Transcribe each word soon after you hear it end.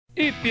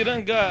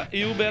Ipiranga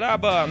e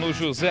Uberaba no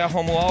José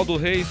Romualdo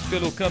Reis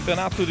pelo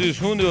Campeonato de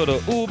Júnior.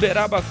 O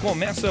Uberaba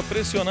começa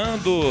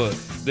pressionando.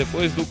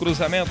 Depois do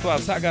cruzamento, a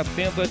zaga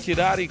tenta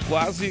tirar e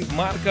quase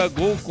marca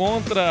gol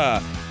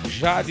contra.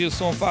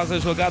 Jadson faz a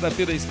jogada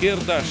pela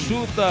esquerda,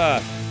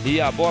 chuta e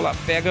a bola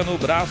pega no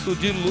braço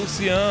de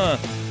Lucian.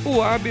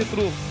 O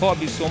árbitro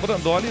Robson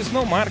Brandoles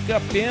não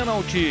marca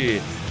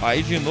pênalti.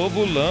 Aí de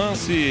novo o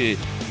lance.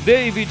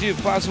 David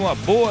faz uma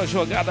boa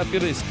jogada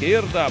pela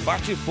esquerda,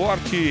 bate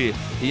forte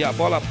e a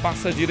bola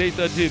passa à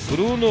direita de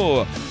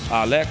Bruno.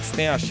 Alex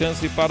tem a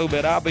chance para o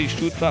Uberaba e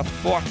chuta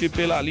forte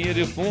pela linha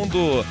de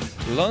fundo.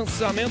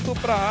 Lançamento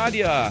para a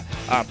área.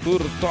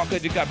 Arthur toca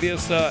de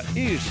cabeça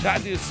e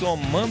Jadson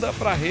manda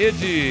para a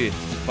rede,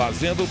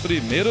 fazendo o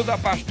primeiro da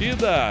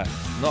partida.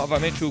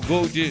 Novamente o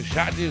gol de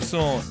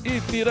Jadson.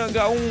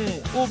 Ipiranga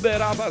 1,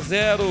 Uberaba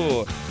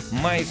 0.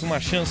 Mais uma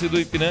chance do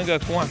Ipiranga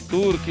com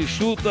Arthur, que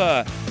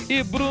chuta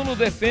e Bruno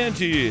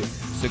defende.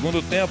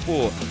 Segundo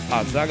tempo,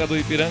 a zaga do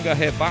Ipiranga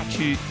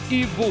rebate,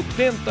 Ivo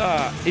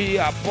tenta e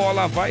a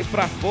bola vai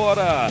para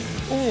fora.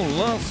 Um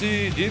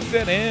lance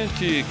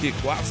diferente que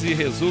quase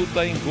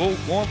resulta em gol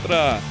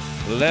contra.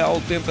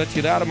 Léo tenta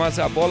tirar, mas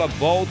a bola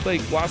volta e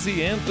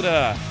quase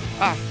entra.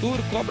 Arthur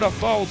cobra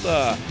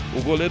falta.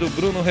 O goleiro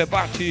Bruno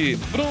rebate.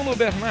 Bruno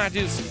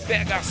Bernardes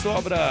pega a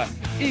sobra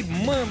e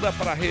manda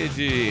para a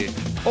rede.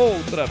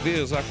 Outra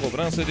vez a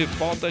cobrança de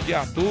falta de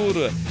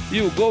Arthur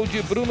e o gol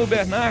de Bruno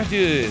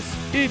Bernardes.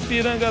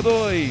 Ipiranga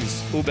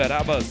 2,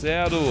 Uberaba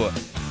 0.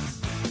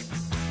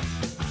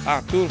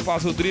 Arthur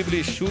faz o drible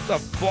e chuta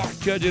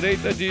forte à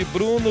direita de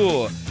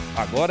Bruno.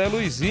 Agora é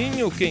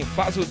Luizinho quem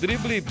faz o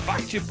drible e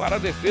bate para a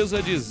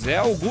defesa de Zé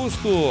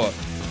Augusto.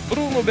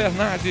 Bruno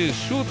Bernardes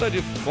chuta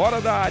de fora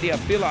da área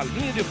pela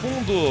linha de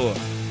fundo.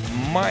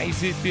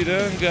 Mais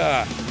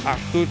Ipiranga.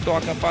 Arthur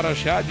toca para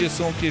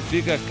Jadson, que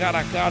fica cara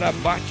a cara,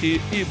 bate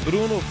e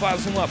Bruno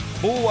faz uma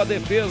boa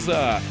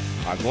defesa.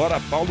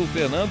 Agora Paulo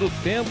Fernando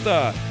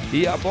tenta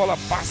e a bola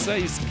passa à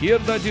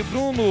esquerda de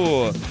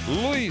Bruno.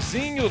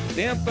 Luizinho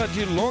tenta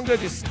de longa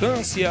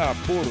distância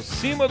por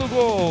cima do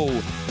gol.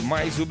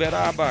 Mais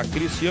Uberaba,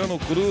 Cristiano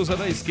cruza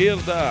da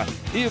esquerda,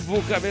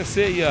 Ivo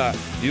cabeceia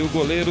e o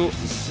goleiro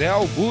Zé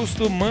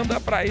Augusto manda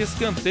para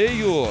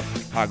escanteio.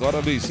 Agora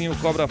Luizinho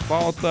cobra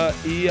falta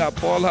e a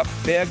bola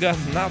pega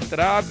na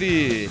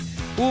trave.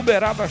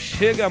 Uberaba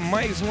chega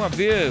mais uma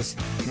vez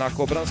na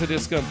cobrança de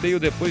escanteio.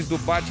 Depois do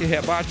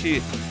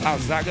bate-rebate, a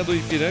zaga do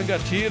Ipiranga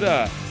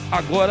tira.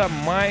 Agora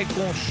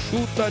Maicon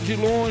chuta de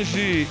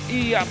longe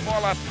e a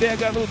bola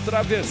pega no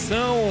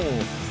travessão.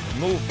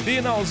 No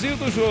finalzinho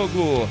do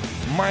jogo,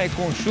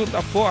 Maicon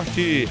chuta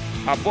forte,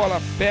 a bola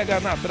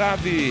pega na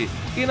trave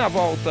e na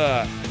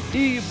volta,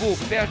 Ivo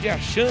perde a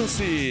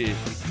chance.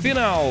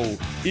 Final,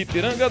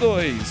 Ipiranga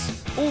 2,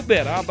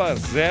 Uberaba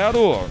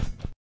 0.